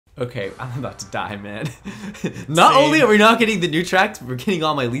Okay, I'm about to die, man. Not only are we not getting the new tracks, we're getting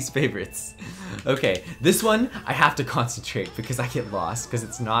all my least favorites. Okay, this one I have to concentrate because I get lost because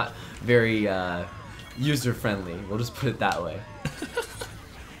it's not very user-friendly. We'll just put it that way.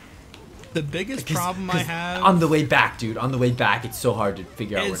 The biggest problem I have on the way back, dude. On the way back, it's so hard to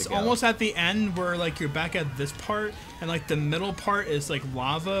figure out where to go. It's almost at the end where like you're back at this part, and like the middle part is like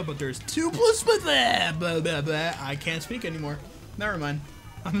lava, but there's 2 plus blah, blah, blah, blah. I can't speak anymore. Never mind.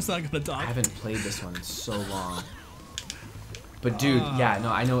 I'm just not gonna talk. I haven't played this one in so long. But dude, yeah, no,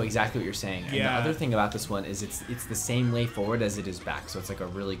 I know exactly what you're saying. And the other thing about this one is it's the same way forward as it is back. So it's like a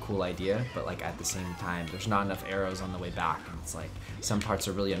really cool idea, but like at the same time, there's not enough arrows on the way back. And it's like some parts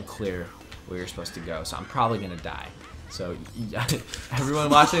are really unclear where you're supposed to go. So I'm probably gonna die. So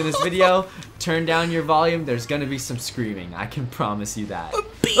everyone watching this video, turn down your volume. There's gonna be some screaming. I can promise you that.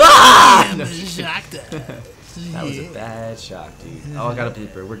 Ah! No, that was a bad shot, dude. Oh, I got a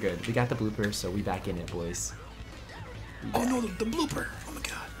blooper. We're good. We got the blooper, so we back in it, boys. Oh no, the blooper. Oh my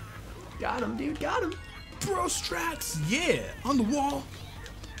god. Got him, dude. Got him. Bro strats. Yeah, on the wall.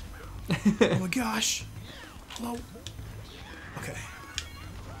 Oh my gosh. Hello. Okay.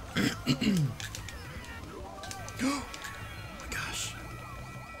 Oh my gosh.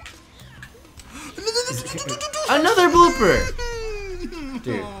 Another blooper.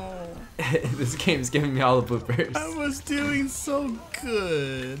 Dude. This game's giving me all the bloopers. I was doing so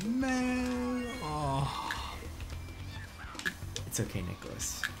good, man. Oh. It's okay,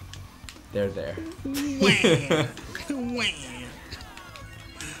 Nicholas. They're there.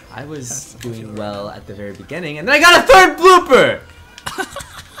 I was doing well at the very beginning, and then I got a third blooper!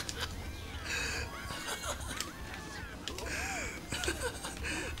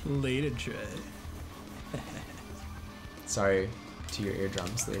 Later, Trey. Sorry to your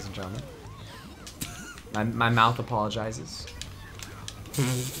eardrums, ladies and gentlemen. My mouth apologizes.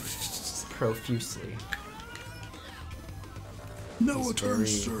 Profusely. No turn,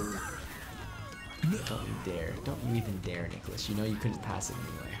 sir. No. Don't you dare. Don't you even dare, Nicholas. You know you couldn't pass it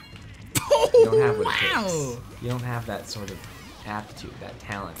anyway. You don't have what it takes. You don't have that sort of aptitude, that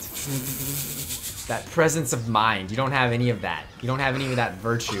talent. That presence of mind. You don't have any of that. You don't have any of that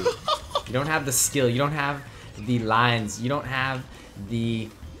virtue. You don't have the skill. You don't have the lines. You don't have the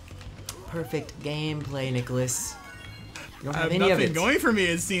perfect gameplay, Nicholas. You don't have any of it. Nothing going for me,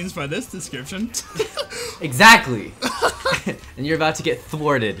 it seems, by this description. Exactly. And you're about to get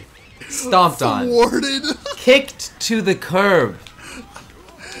thwarted, stomped on, kicked to the curb.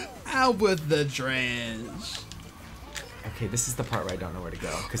 Out with the trash. Okay, this is the part where I don't know where to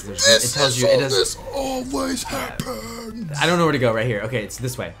go because it tells you it does. This always happens. I don't know where to go right here. Okay, it's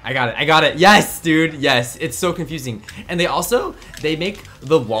this way. I got it. I got it. Yes, dude. Yes. It's so confusing. And they make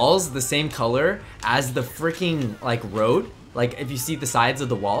the walls the same color as the freaking like road. Like if you see the sides of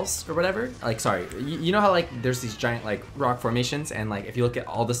the walls or whatever. Like sorry, you know how like there's these giant like rock formations and like if you look at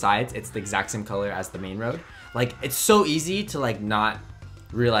all the sides, it's the exact same color as the main road. Like it's so easy to like not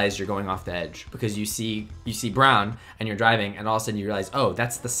realize you're going off the edge because you see brown and you're driving and all of a sudden you realize, oh,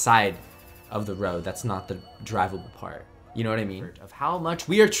 that's the side of the road, that's not the drivable part. You know what I mean? Of how much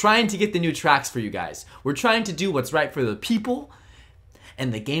we are trying to get the new tracks for you guys. We're trying to do what's right for the people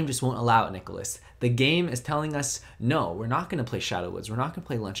and the game just won't allow it, Nicholas. The game is telling us, no, we're not gonna play Shadow Woods, we're not gonna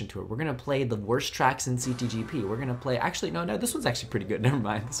play Luncheon Tour, we're gonna play the worst tracks in CTGP. We're gonna play, actually, no, this one's actually pretty good, never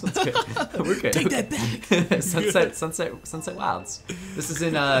mind, this one's good. We're good. Take that back. Sunset Wilds. This is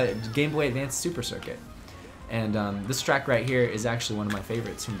in Game Boy Advance Super Circuit. And this track right here is actually one of my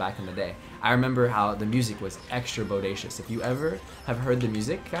favorites from back in the day. I remember how the music was extra bodacious. If you ever have heard the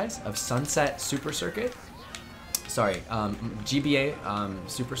music, guys, of Sunset Super Circuit, sorry, GBA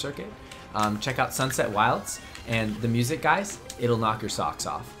Super Circuit, check out Sunset Wilds, and the music, guys, it'll knock your socks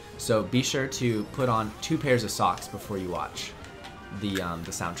off. So be sure to put on 2 pairs of socks before you watch the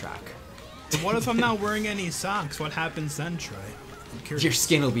soundtrack. What if I'm not wearing any socks? What happens then, Troy? Your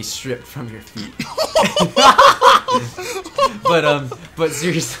skin will be stripped from your feet. but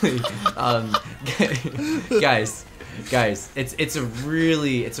seriously, guys, it's a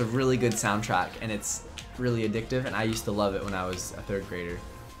really good soundtrack, and it's really addictive, and I used to love it when I was a 3rd grader.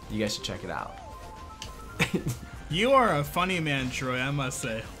 You guys should check it out. You are a funny man, Troy, I must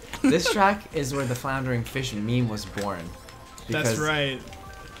say. This track is where the floundering fish meme was born. That's right.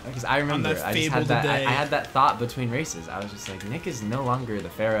 Because I remember, I had that thought between races. I was just like, Nick is no longer the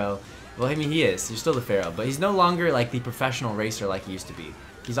Pharaoh. Well, I mean, he is. He's still the Pharaoh, but he's no longer like the professional racer like he used to be.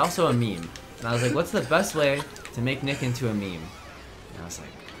 He's also a meme. And I was like, what's the best way to make Nick into a meme? And I was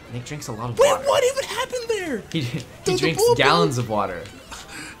like, Nick drinks a lot of water. Wait, what even happened there? He drinks gallons of water.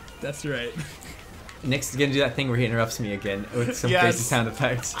 That's right. Nick's gonna do that thing where he interrupts me again with some Yes. crazy sound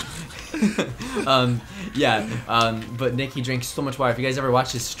effects. But Nick, he drinks so much water. If you guys ever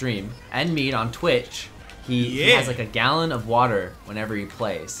watch his stream and meet on Twitch, he has like a gallon of water whenever he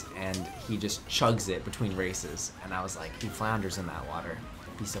plays, and he just chugs it between races. And I was like, he flounders in that water.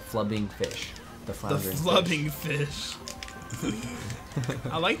 He's a flubbing fish. The floundering flubbing fish.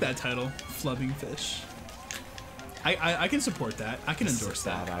 I like that title, flubbing fish. I can support that. I can endorse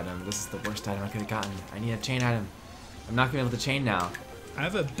that. Item. This is the worst item I could have gotten. I need a chain item. I'm not gonna be able to chain now. I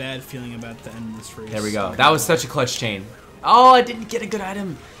have a bad feeling about the end of this race. There we go. That was such a clutch chain. Oh, I didn't get a good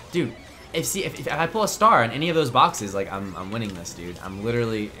item, dude. If I pull a star in any of those boxes, like I'm winning this, dude. I'm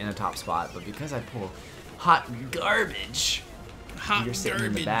literally in a top spot. But because I pull hot garbage, you're sitting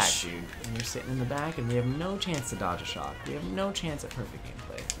in the back, dude. And you're sitting in the back, and we have no chance to dodge a shot. We have no chance at perfect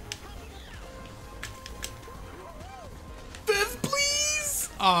gameplay. Fifth, please.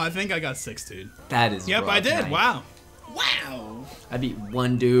 Oh, I think I got 6, dude. That is. Yep, rough. I did. Nice. Wow. Wow. I beat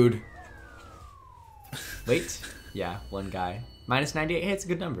one dude. Wait. Yeah, one guy. Minus 98. Hey, it's a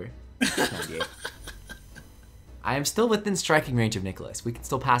good number. 98. I am still within striking range of Nicholas. We can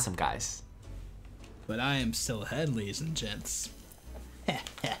still pass him, guys. But I am still ahead, ladies and gents.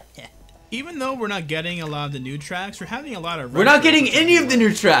 Even though we're not getting a lot of the new tracks, we're having a lot of... We're not getting any of the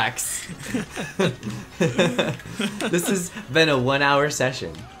new tracks! This has been a 1-hour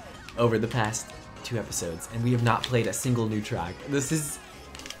session over the past 2 episodes, and we have not played a single new track. This is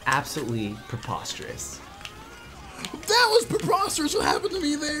absolutely preposterous. That was preposterous. What happened to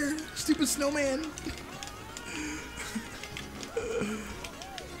me there? Stupid snowman.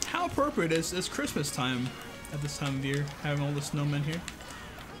 How appropriate is Christmas time at this time of year, having all the snowmen here?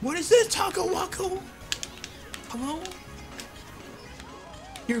 What is this, Taco Waco? Hello?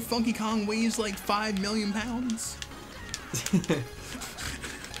 Your Funky Kong weighs like 5 million pounds.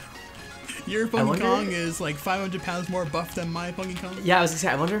 Your Funky Kong is like 500 pounds more buff than my Funky Kong. Yeah, I was gonna say,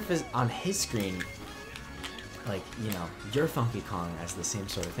 I wonder if it's on his screen, like, you know, your Funky Kong has the same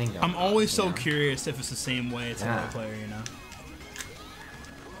sort of thing going I'm always on, so you know? curious if it's the same way to another player, you know?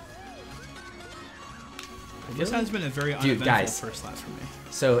 This has been a very uneventful first lap for me.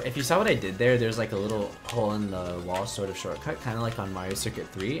 So if you saw what I did there, there's like a little hole in the wall sort of shortcut, kind of like on Mario Circuit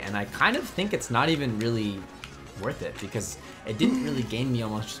 3, and I kind of think it's not even really worth it because it didn't really gain me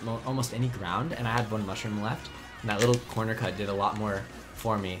almost any ground, and I had 1 mushroom left, and that little corner cut did a lot more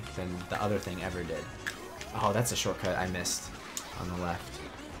for me than the other thing ever did. Oh, that's a shortcut I missed on the left.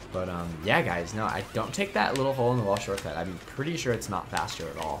 But yeah, guys, no, I don't take that little hole in the wall shortcut. I'm pretty sure it's not faster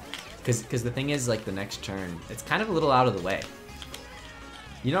at all. Because the thing is, like, the next turn, it's kind of a little out of the way.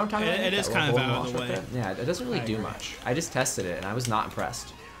 You know what I'm talking about? It is kind of out of the way. Yeah, it doesn't really do much. I just tested it, and I was not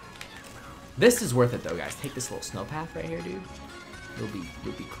impressed. This is worth it, though, guys. Take this little snow path right here, dude.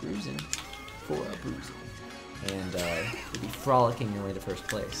 You'll be cruising for a bruising. And you'll be frolicking your way to first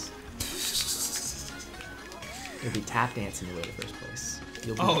place. You'll be tap dancing your way to first place.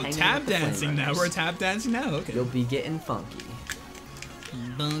 You'll be tap dancing now. We're tap dancing now? Okay. You'll be getting funky.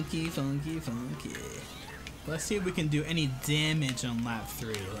 Funky, funky, funky. Let's see if we can do any damage on lap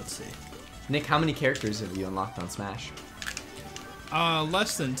 3. Let's see. Nick, how many characters have you unlocked on Smash?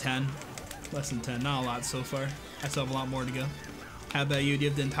 Less than 10. Less than 10. Not a lot so far. I still have a lot more to go. How about you? Do you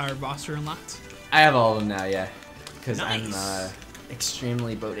have the entire roster unlocked? I have all of them now, yeah. Because nice. I'm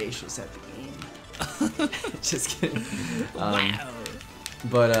extremely bodacious at the game. Just kidding. Wow.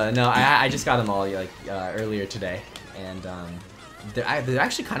 But no, I just got them all like earlier today, and they're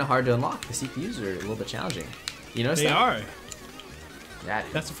actually kind of hard to unlock. The CPUs are a little bit challenging. You notice that? They are. Yeah,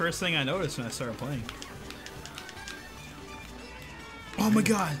 dude. That's the first thing I noticed when I started playing. Oh my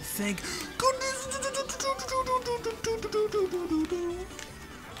god, thank goodness.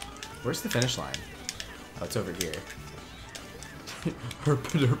 Where's the finish line? Oh, it's over here. Herp,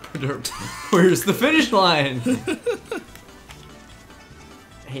 derp, derp. Where's the finish line?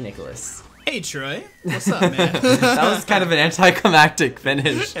 Hey, Nicholas. Hey, Troy. What's up, man? That was kind of an anticlimactic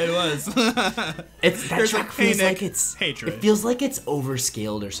finish. It was. That track feels like it's. Hey, Troy. It feels like it's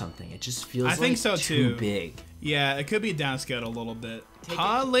overscaled or something. It just feels like so too big. Yeah, it could be downscaled a little bit.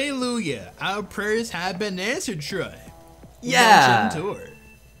 Hallelujah! Our prayers have been answered, Troy. Yeah. Tour.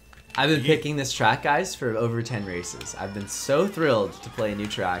 I've been picking this track, guys, for over 10 races. I've been so thrilled to play a new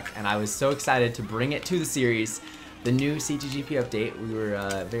track, and I was so excited to bring it to the series. The new CTGP update, we were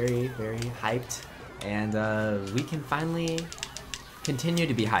very, very hyped, and we can finally continue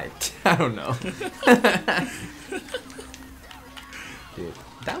to be hyped. I don't know. Dude,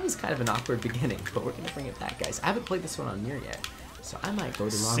 that was kind of an awkward beginning, but we're going to bring it back, guys. I haven't played this one on Mirror yet, so I might go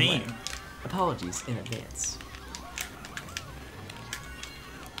the wrong way. Apologies in advance.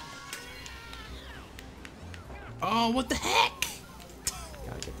 Oh, what the heck?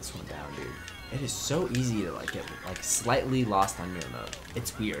 Gotta get this one down, dude. It is so easy to like get like slightly lost on mirror mode.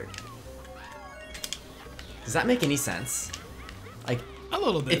 It's weird. Does that make any sense? Like a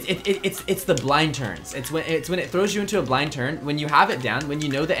little bit. It's the blind turns. It's when it throws you into a blind turn. When you have it down, when you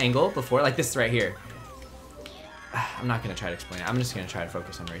know the angle before, like this right here. I'm not gonna try to explain it. I'm just gonna try to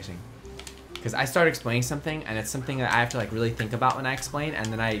focus on racing. Because I start explaining something, and it's something that I have to like really think about when I explain, and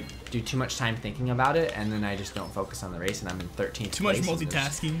then I do too much time thinking about it, and then I just don't focus on the race, and I'm in 13th Too much place,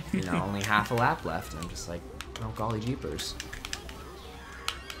 multitasking. You know, only half a lap left, and I'm just like, oh golly jeepers.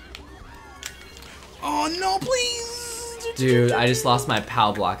 Oh no, please! Dude, I just lost my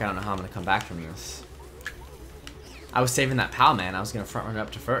POW block. I don't know how I'm gonna come back from this. I was saving that POW, man. I was gonna front run it up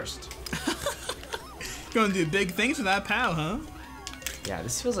to first. Gonna do big things with that POW, huh? Yeah,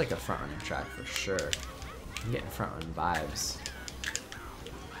 this feels like a front running track for sure. I'm getting front run vibes.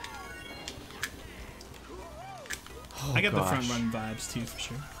 Oh, I got the front run vibes too, for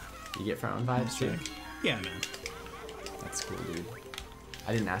sure. You get front run vibes too? Yeah, man. That's cool, dude.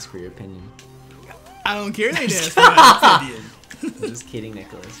 I didn't ask for your opinion. I don't care they didn't ask for my opinion. I'm just kidding,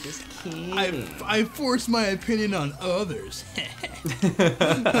 Nicholas. Just kidding. I force my opinion on others.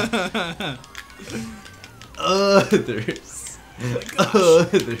 Others. Oh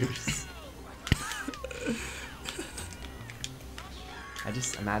Others. I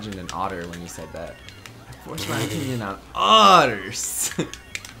just imagined an otter when you said that. I forced my opinion on otters.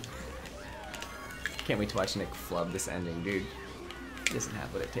 Can't wait to watch Nick flub this ending, dude. He doesn't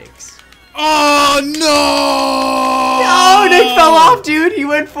have what it takes. Oh no! Oh, Nick fell off, dude. He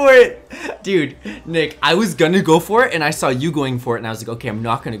went for it. Dude, Nick, I was gonna go for it, and I saw you going for it, and I was like, okay, I'm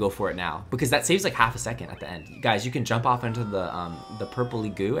not gonna go for it now, because that saves like half a second at the end. Guys, you can jump off into the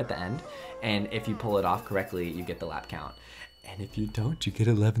purpley goo at the end, and if you pull it off correctly, you get the lap count. And if you don't, you get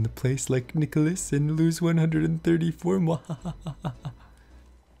 11th place like Nicholas and lose 134.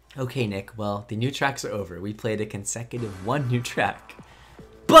 Okay, Nick, well, the new tracks are over. We played a consecutive one new track.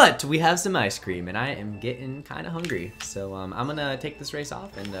 But we have some ice cream, and I am getting kind of hungry. So I'm gonna take this race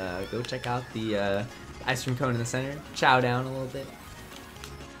off and go check out the ice cream cone in the center. Chow down a little bit.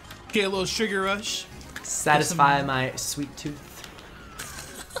 Get a little sugar rush. Satisfy my sweet tooth.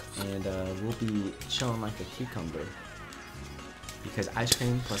 And we'll be chilling like a cucumber. Because ice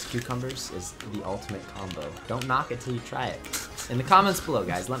cream plus cucumbers is the ultimate combo. Don't knock it till you try it. In the comments below,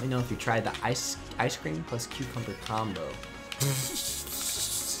 guys, let me know if you tried the ice cream plus cucumber combo.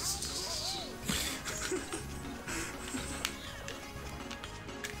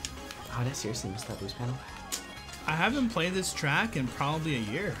 Oh, did I seriously miss that boost panel? I haven't played this track in probably a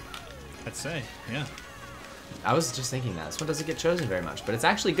year. I'd say, yeah. I was just thinking that. This one doesn't get chosen very much, but it's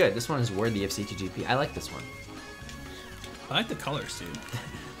actually good. This one is worthy of CTGP. I like this one. I like the colors, dude.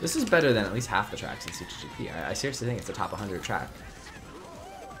 This is better than at least half the tracks in CTGP. I seriously think it's a top 100 track.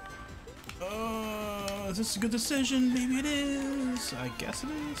 Is this a good decision? Maybe it is. I guess it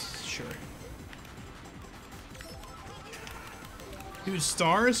is. Sure. Dude,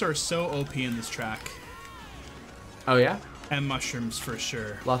 stars are so OP in this track. Oh, yeah? And mushrooms for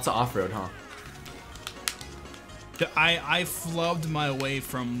sure. Lots of off-road, huh? I flubbed my way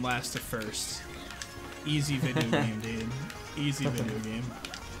from last to first. Easy video game, dude. Easy video game.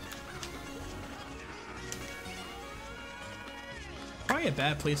 Probably a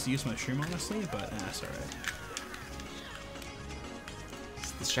bad place to use my shroom, honestly, but that's alright.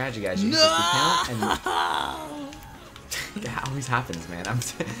 It's the strategy, guys. You count and... That always happens, man. I'm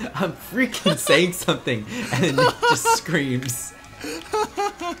freaking saying something, and then Nick just screams.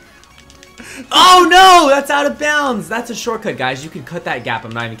 Oh no! That's out of bounds! That's a shortcut, guys. You can cut that gap.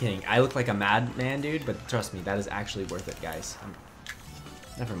 I'm not even kidding. I look like a madman, dude, but trust me, that is actually worth it, guys.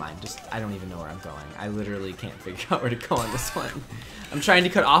 Never mind. I don't even know where I'm going. I literally can't figure out where to go on this one. I'm trying to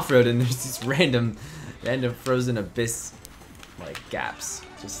cut off-road, and there's these random frozen abyss, like, gaps.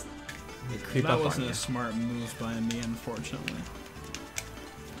 Just... That wasn't a smart move by me, unfortunately.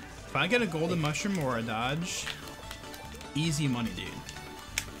 If I get a golden mushroom or a dodge, easy money, dude.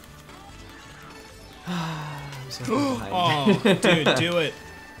 Oh, dude, do it.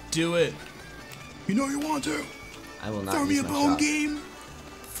 Do it. You know you want to. I will not Throw me a bone, shot. game.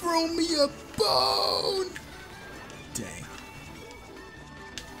 Throw me a bone. Dang.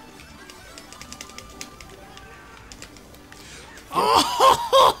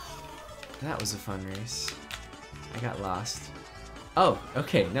 Oh! That was a fun race. I got lost. Oh,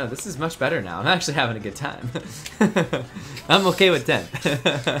 okay. No, this is much better now. I'm actually having a good time. I'm okay with 10.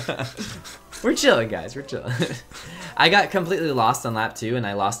 We're chilling, guys. We're chilling. I got completely lost on lap 2, and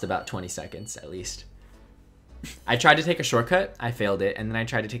I lost about 20 seconds, at least. I tried to take a shortcut. I failed it. And then I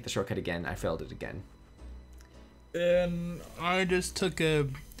tried to take the shortcut again. I failed it again. And I just took a...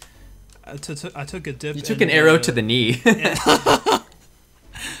 I took a dip. You took an arrow to the knee.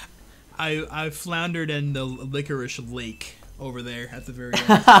 I floundered in the licorice lake over there at the very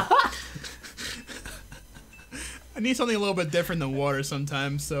end. I need something a little bit different than water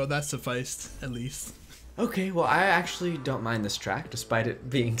sometimes, so that sufficed, at least. Okay, well, I actually don't mind this track, despite it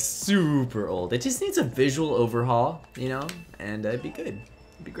being super old. It just needs a visual overhaul, you know, and it'd be good.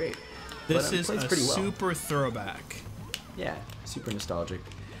 It'd be great. This is a super throwback. Yeah, super nostalgic.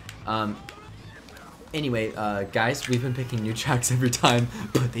 Anyway, guys, we've been picking new tracks every time,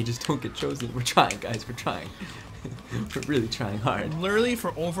 but they just don't get chosen. We're trying, guys. We're trying. We're really trying hard. Literally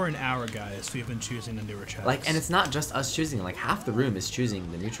for over an hour, guys, we've been choosing the newer tracks. Like, and it's not just us choosing. Like, half the room is choosing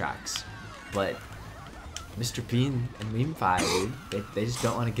the new tracks. But Mr. Bean and Meme Fi, dude, they just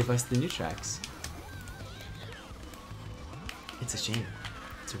don't want to give us the new tracks. It's a shame.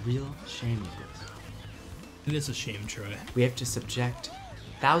 It's a real shame, Nicholas. It is a shame, Troy. We have to subject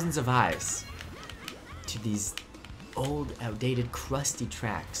thousands of eyes to these old, outdated, crusty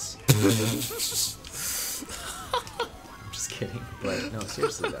tracks. I'm just kidding, but no,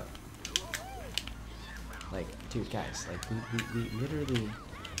 seriously though. Like, dude, guys, like we literally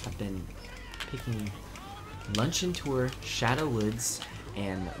have been picking Luncheon Tour, Shadow Woods,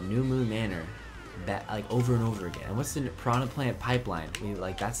 and New Moon Manor that like over and over again. And what's the Piranha Plant Pipeline?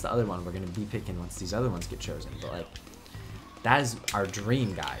 That's the other one we're gonna be picking once these other ones get chosen. But like, that is our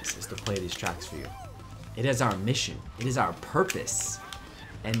dream, guys, is to play these tracks for you. It is our mission. It is our purpose.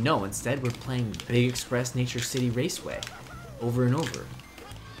 And no, instead we're playing Big Express Nature City Raceway over and over.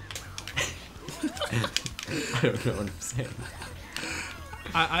 I don't know what I'm saying.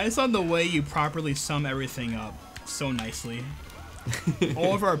 I saw the way you properly sum everything up so nicely.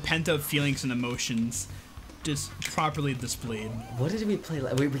 All of our pent-up feelings and emotions just properly displayed. What did we play?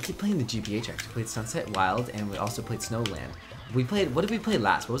 We keep playing the GBA tracks. We played Sunset Wild, and we also played Snowland. What did we play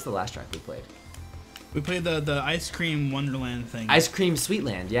last? What was the last track we played? We played the Ice Cream Wonderland thing. Ice Cream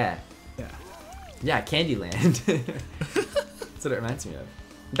Sweetland, yeah. Yeah. Yeah, Candyland. That's what it reminds me of.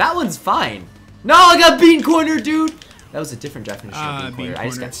 That one's fine. No, I got Bean Corner, dude! That was a different definition of Bean Corner. I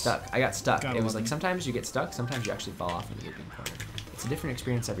just got stuck. I got stuck. It was like sometimes you get stuck, sometimes you actually fall off into the Bean Corner. It's a different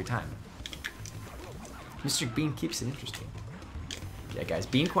experience every time. Mr. Bean keeps it interesting. Yeah, guys,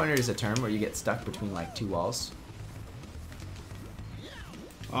 Bean Corner is a term where you get stuck between like two walls.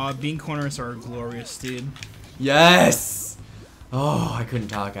 Bean corners are glorious, dude. Yes! Oh, I couldn't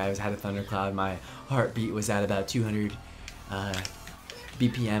talk. I had a thundercloud. My heartbeat was at about 200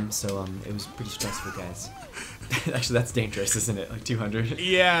 BPM, so it was pretty stressful, guys. Actually, that's dangerous, isn't it? Like 200.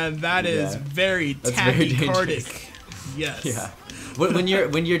 Yeah, that is very tachycardic. Yes. Yeah. When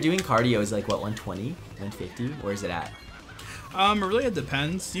you're doing cardio, is like what, 120, 150? Where is it at? Really, it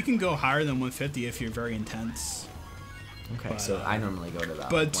depends. You can go higher than 150 if you're very intense. Okay, but, so I normally go to that.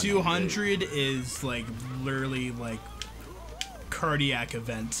 But 200 is like literally like cardiac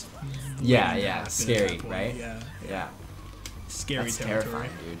event. Yeah, yeah, scary, right? Yeah. Scary. That's territory.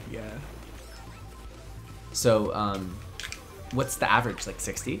 Terrifying, dude. Yeah. So, what's the average? Like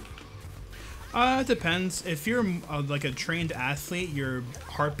 60? It depends. If you're like a trained athlete, your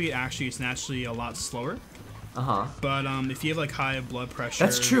heartbeat actually is naturally a lot slower. But if you have like high blood pressure,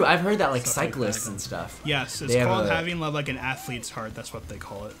 that's true. I've heard that like cyclists and stuff. Yes, it's called having like an athlete's heart. That's what they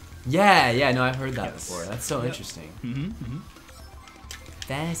call it. Yeah, no, I've heard that before. That's so interesting.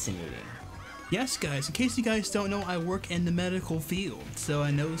 Fascinating. Yes, guys. In case you guys don't know, I work in the medical field, so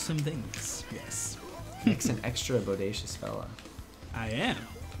I know some things. Yes. Nick's an extra bodacious fella. I am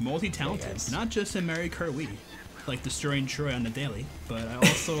multi-talented, not just in Mary Kurt like destroying Troy on the daily, but I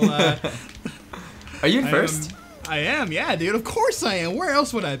also. Are you in first? I am, yeah, dude. Of course I am. Where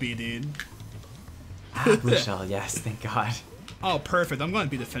else would I be, dude? Blue shell, yes, thank God. Oh, perfect. I'm going to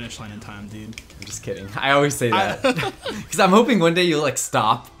be the finish line in time, dude. I'm just kidding. I always say that. Because I'm hoping one day you'll, like,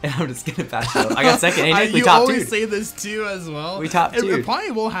 stop, and I'm just going to pass you. I got second. Hey, Nick, we top two. You always say this, too, as well. We top two. It probably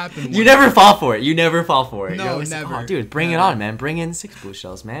will happen. You never fall for it. You never fall for it. No, never. Oh, dude, bring it on, man. Bring in 6 blue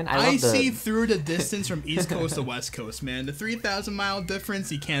shells, man. I see through the distance from East Coast to West Coast, man. The 3,000-mile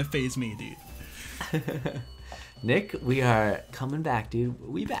difference, you can't phase me, dude. Nick, we are coming back, dude.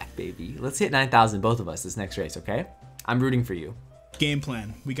 We back, baby. Let's hit 9,000, both of us, this next race, okay? I'm rooting for you. Game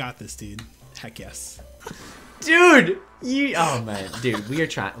plan. We got this, dude. Heck yes. Dude! Oh, man. Dude, we are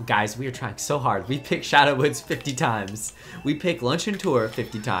trying. Guys, we are trying so hard. We picked Shadow Woods 50 times. We picked Luncheon Tour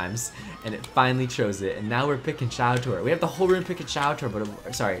 50 times, and it finally chose it. And now we're picking Shadow Tour. We have the whole room picking Shadow Tour,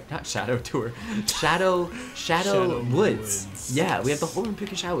 but... sorry, not Shadow Tour. Shadow Woods. Yeah, we have the whole room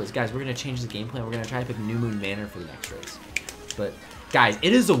picking Shadow Woods. Guys, we're going to change the game plan. We're going to try to pick New Moon Manor for the next race. But, guys,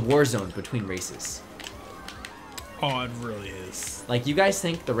 it is a war zone between races. Oh, it really is. Like, you guys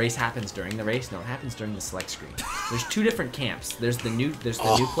think the race happens during the race? No, it happens during the select screen. There's two different camps. There's the new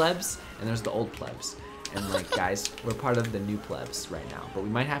plebs and there's the old plebs. And like, guys, we're part of the new plebs right now, but we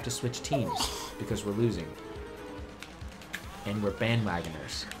might have to switch teams because we're losing. And we're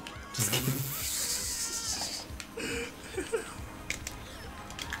bandwagoners. Just kidding.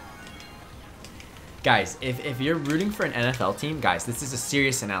 Guys, if you're rooting for an NFL team, guys, this is a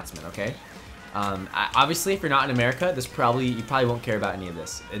serious announcement, okay? Obviously, if you're not in America, you probably won't care about any of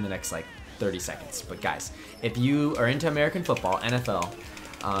this in the next like 30 seconds. But guys, if you are into American football, NFL,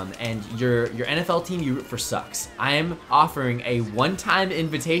 and your NFL team you root for sucks, I am offering a one-time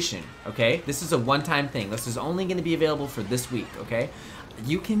invitation, okay? This is a one-time thing. This is only going to be available for this week, okay?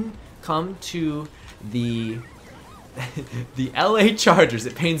 You can come to the LA Chargers.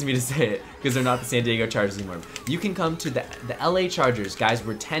 It pains me to say it because they're not the San Diego Chargers anymore. You can come to the LA Chargers, guys.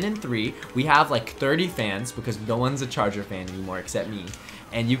 We're 10-3. We have like 30 fans because no one's a Charger fan anymore except me.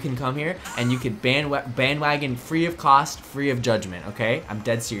 And you can come here and you can bandwagon free of cost, free of judgment, okay? I'm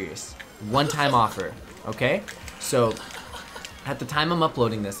dead serious. One-time offer, okay? So at the time I'm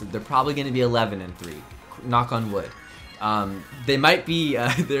uploading this, they're probably going to be 11-3. Knock on wood. They might be,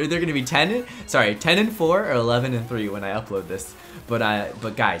 they're gonna be 10-4 or 11-3 when I upload this.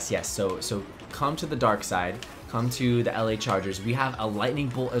 But guys, yes. So come to the dark side. Come to the LA Chargers. We have a lightning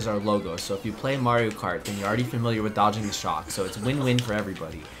bolt as our logo. So if you play Mario Kart, then you're already familiar with dodging the shock. So it's win-win for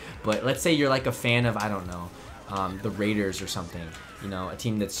everybody. But let's say you're like a fan of, I don't know, the Raiders or something. You know, a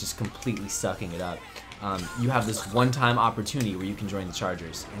team that's just completely sucking it up. You have this one-time opportunity where you can join the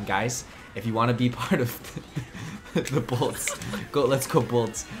Chargers. And guys, if you want to be part of the Bolts, let's go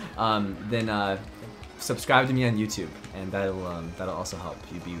Bolts. Then subscribe to me on YouTube, and that'll also help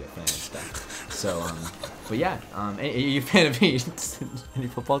you be a fan and stuff. So, but yeah, are you a fan of any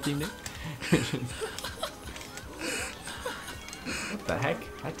football team, Nick? What the heck?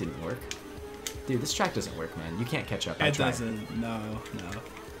 That didn't work. Dude, this track doesn't work, man. You can't catch up. It doesn't. No.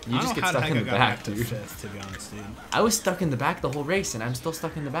 You just get stuck in the back, dude. Fifth, to be honest, dude. I was stuck in the back the whole race, and I'm still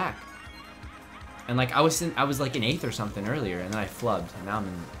stuck in the back. And like I was like in 8th or something earlier, and then I flubbed, and now I'm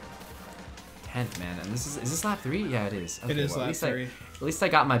in 10th, man. And is this lap 3? Yeah, it is. Okay, it is lap 3. At least I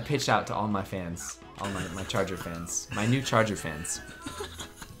got my pitch out to all my fans, all my Charger fans, my new Charger fans.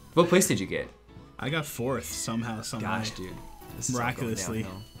 What place did you get? I got 4th somehow, some Gosh, way. dude. This is miraculously.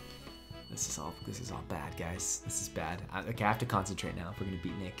 This is all bad, guys. This is bad. Okay, I have to concentrate now if we're gonna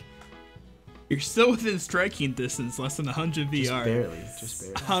beat Nick. You're still within striking distance, less than 100 VR. Just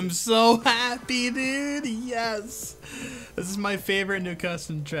barely. I'm so happy, dude. Yes. This is my favorite new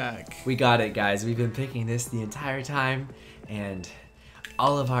custom track. We got it, guys. We've been picking this the entire time, and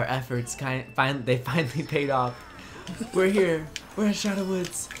all of our efforts finally paid off. We're here. We're at Shadow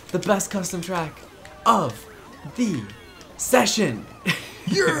Woods, the best custom track of the session.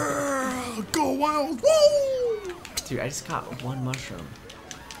 Yeah! Go wild! Woo! Dude, I just got one mushroom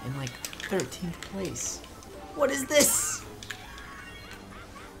in like 13th place. What is this?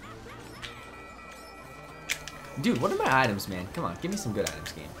 Dude, what are my items, man? Come on, give me some good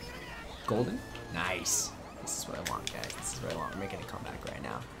items, game. Golden? Nice. This is what I want, guys. This is what I want. We're making a comeback right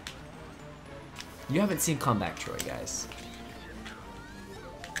now. You haven't seen Comeback Troy, guys.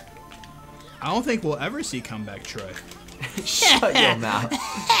 I don't think we'll ever see Comeback Troy. Shut your mouth.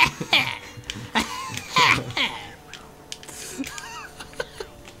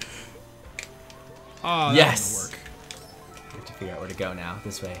 Oh, yes. That doesn't work. I have to figure out where to go now.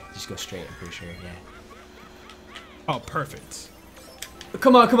 This way. Just go straight, I'm pretty sure. Yeah. Oh, perfect.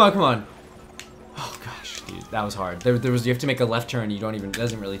 Come on, come on, come on. Oh gosh, dude, that was hard. You have to make a left turn. It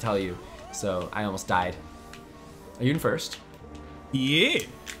doesn't really tell you. So I almost died. Are you in first? Yeah.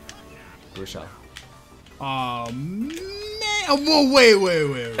 Rochelle. Oh man! Whoa, wait.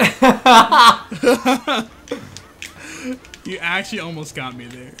 You actually almost got me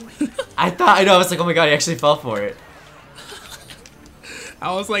there. I know. I was like, oh my god, he actually fell for it.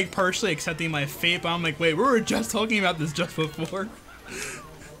 I was like partially accepting my fate, but I'm like, wait, we were just talking about this just before.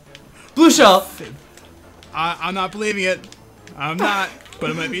 Blue shell. I'm not believing it. I'm not, but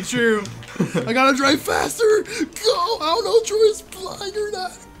it might be true. I gotta drive faster. Go! I don't know if Troy's blind or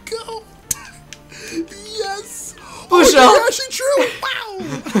not. Go! Yes! Blue shell. You're actually true.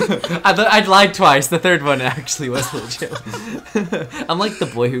 Wow! I'd lied twice. The third one actually was legit. I'm like the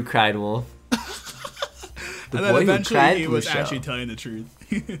boy who cried wolf. And then eventually he was actually telling the truth.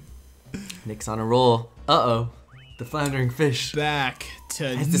 Nick's on a roll. Uh-oh. The floundering fish Back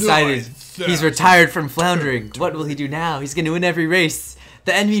to has decided he's retired from floundering. What will he do now? He's going to win every race.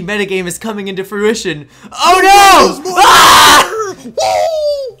 The enemy metagame is coming into fruition. Oh no! Ah!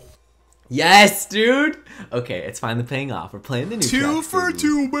 Yes, dude. Okay, it's finally paying off. We're playing the new Two tracks, for baby.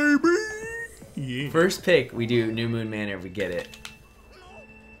 two, baby. Yeah. First pick, we do New Moon Manor. We get it.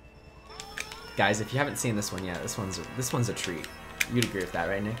 Guys, if you haven't seen this one yet, this one's a treat. You'd agree with that,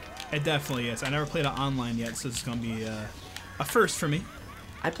 right, Nick? It definitely is. I never played it online yet, so it's gonna be a first for me.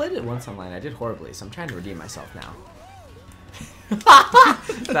 I played it once online. I did horribly, so I'm trying to redeem myself now.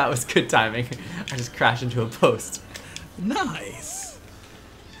 That was good timing. I just crashed into a post. Nice.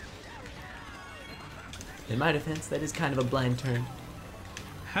 In my defense, that is kind of a blind turn.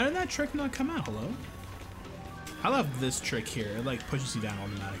 How did that trick not come out? Hello? I love this trick here. It like pushes you down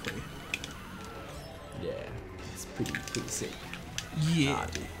automatically. Yeah, it's pretty sick. Yeah. Ah,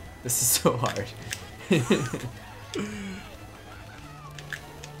 dude, this is so hard.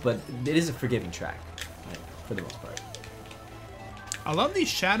 But it is a forgiving track, like, for the most part. I love these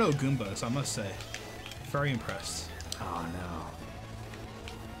shadow Goombas, I must say. Very impressed. Oh no.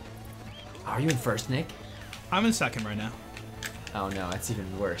 Are you in first, Nick? I'm in second right now. Oh no, that's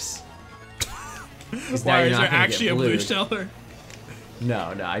even worse. Why, is there actually a blue stellar?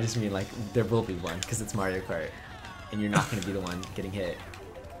 No, I just mean like there will be one because it's Mario Kart, and you're not going to be the one getting hit.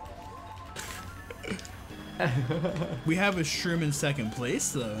 We have a shroom in second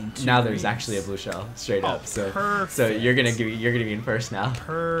place though. Now there's actually a blue shell straight up. So perfect. So you're gonna be in first now.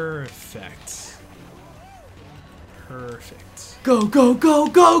 Perfect. Perfect. Go go go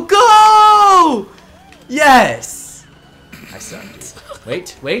go go! Yes. I sucked.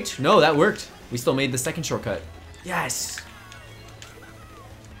 Wait. No, that worked. We still made the second shortcut. Yes.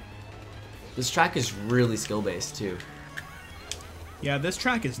 This track is really skill based too. Yeah, this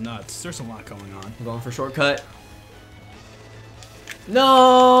track is nuts. There's a lot going on. I'm going for shortcut.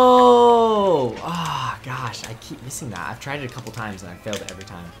 No! Ah, gosh, I keep missing that. I've tried it a couple times and I failed it every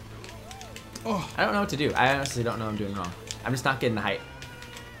time. Oh, I don't know what to do. I honestly don't know what I'm doing wrong. I'm just not getting the height.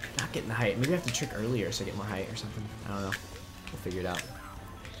 Not getting the height. Maybe I have to trick earlier so I get more height or something. I don't know. We'll figure it out.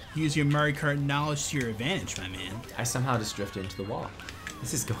 use your Mario Kart knowledge to your advantage, my man. I somehow just drifted into the wall.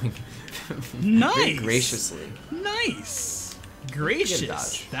 This is going Nice. very graciously. Nice. Gracious.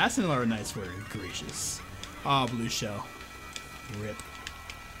 dodge. That's another nice word. Gracious. Ah, blue shell. Rip.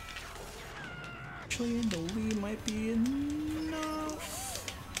 Actually, the lead might be enough.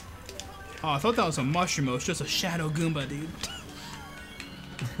 Oh, I thought that was a mushroom. It was just a shadow Goomba, dude.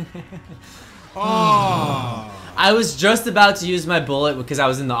 Oh. I was just about to use my bullet because I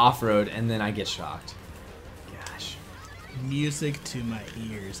was in the off-road and then I get shocked. Gosh. Music to my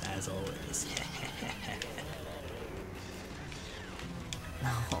ears, as always.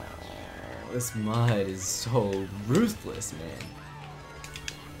 Oh, this mud is so ruthless, man.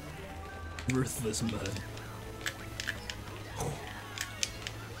 Ruthless mud.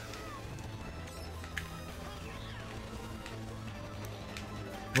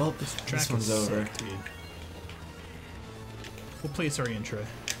 Well, This this one's over. Sick, dude. What place are you in, Troy?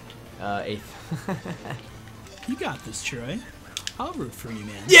 8th. You got this, Troy. I'll root for you,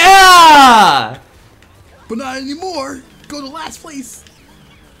 man. Yeah! But not anymore. Go to last place.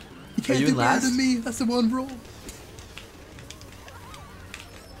 You can't you do in better last? than me. That's the one rule.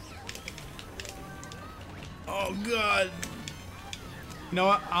 Oh God. You know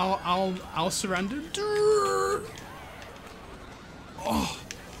what? I'll surrender. Oh,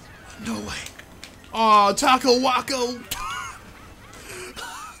 no way. Oh, Taco Waco.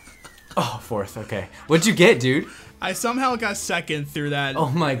 Oh, 4th, okay. What'd you get, dude? I somehow got second through that Oh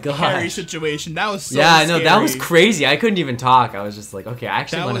my carry gosh. situation. That was so Yeah, I scary. know, that was crazy. I couldn't even talk. I was just like, okay, I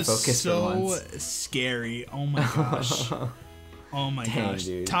actually That want to was focus for so once. scary. Oh my gosh. Oh my Dang, gosh.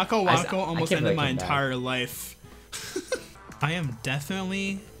 dude. Taco I Waco almost can't ended believe I my came back. entire life. I am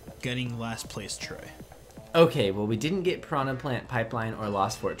definitely getting last place, Troy. Okay, well, we didn't get Piranha Plant Pipeline or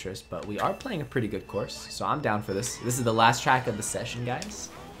Lost Fortress, but we are playing a pretty good course, so I'm down for this. This is the last track of the session, guys.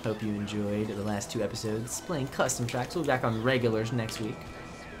 Hope you enjoyed the last 2 episodes playing custom tracks. We'll be back on regulars next week.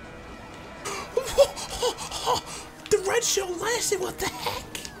 The red show lasted, what the heck?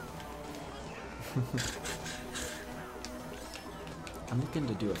 I'm looking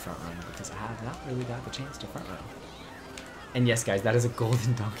to do a front run because I have not really got the chance to front run. And yes, guys, that is a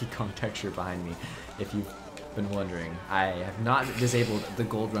golden Donkey Kong texture behind me. If you've been wondering, I have not disabled the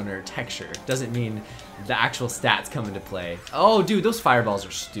Gold Runner texture. Doesn't mean the actual stats come into play. Oh, dude, those fireballs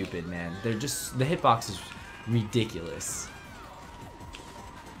are stupid, man. They're just, the hitbox is ridiculous.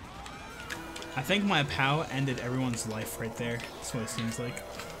 I think my POW ended everyone's life right there. That's what it seems like.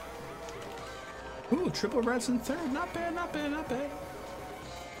 Ooh, triple reds in third. Not bad, not bad, not bad.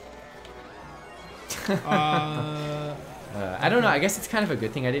 I don't know. I guess it's kind of a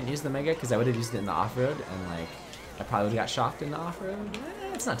good thing I didn't use the Mega because I would have used it in the off-road and like I probably would have got shocked in the off-road.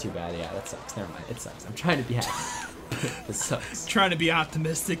 That's not too bad. Yeah, that sucks. Never mind. It sucks. I'm trying to be happy. It sucks. Trying to be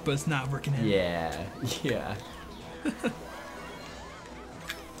optimistic, but it's not working out. Yeah. Yeah. Gosh.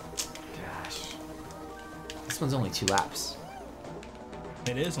 This one's only 2 laps.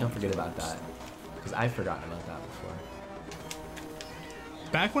 It is. Don't forget about that. Because I've forgotten about that before.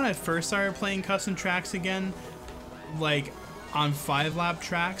 Back when I first started playing custom tracks again, like on 5-lap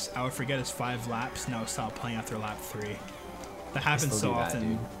tracks, I would forget it's 5 laps and I would stop playing after lap 3. That happens so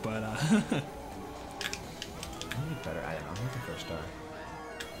often, dude. but I need better item. I'm looking for a star.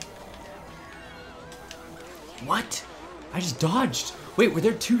 What? I just dodged. Wait, were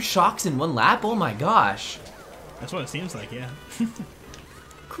there 2 shocks in 1 lap? Oh my gosh. that's what it seems like, yeah.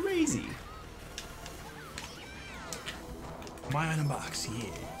 Crazy. My item box, yeah.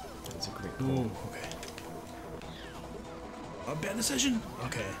 That's a great Ooh, goal. okay. A bad decision?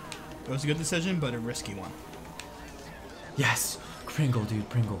 Okay. It was a good decision, but a risky one. Yes. Pringle, dude.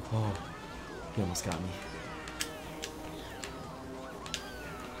 Pringle. Oh. He almost got me.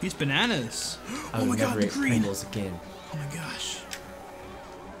 These bananas. I Oh would my god, never the eat green. Pringles again. Oh my gosh.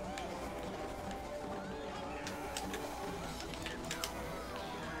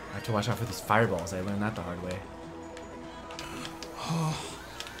 I have to watch out for these fireballs. I learned that the hard way.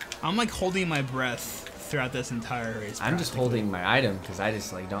 I'm like holding my breath throughout this entire race. I'm just holding my item because I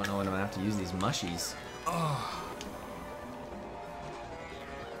just like don't know when I'm gonna have to use these mushies. Oh.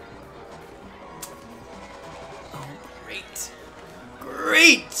 Oh, great.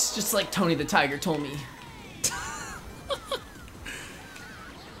 Great! Just like Tony the Tiger told me.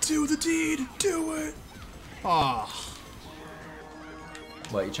 Do the deed. Do it. Oh.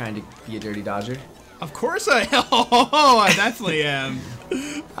 What, you trying to be a dirty dodger? Of course I am. Oh, I definitely am.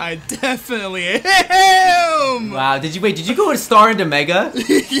 I definitely am. Wow, did you go a star into Mega?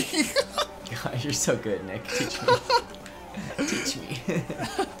 God, you're so good, Nick. Teach me. Teach me.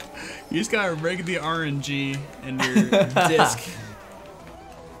 You just gotta rig the RNG in your disc.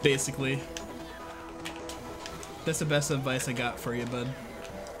 Basically. That's the best advice I got for you, bud.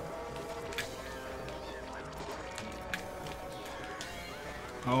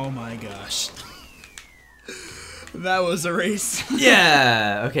 Oh my gosh. That was a race.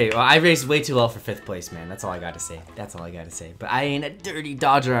 Yeah. Okay. Well, I raced way too well for 5th place, man. That's all I gotta say. That's all I gotta say. But I ain't a dirty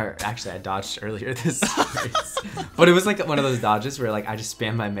dodger. Actually, I dodged earlier this race, but it was like one of those dodges where like I just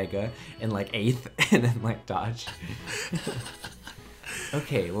spam my Mega in like 8th and then like dodge.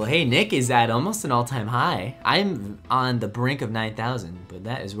 Okay. Well, hey, Nick is at almost an all-time high. I'm on the brink of 9,000, but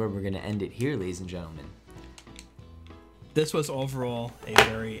that is where we're gonna end it here, ladies and gentlemen. This was overall a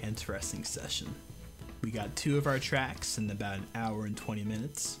very interesting session. We got 2 of our tracks in about an hour and 20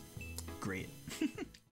 minutes. Great.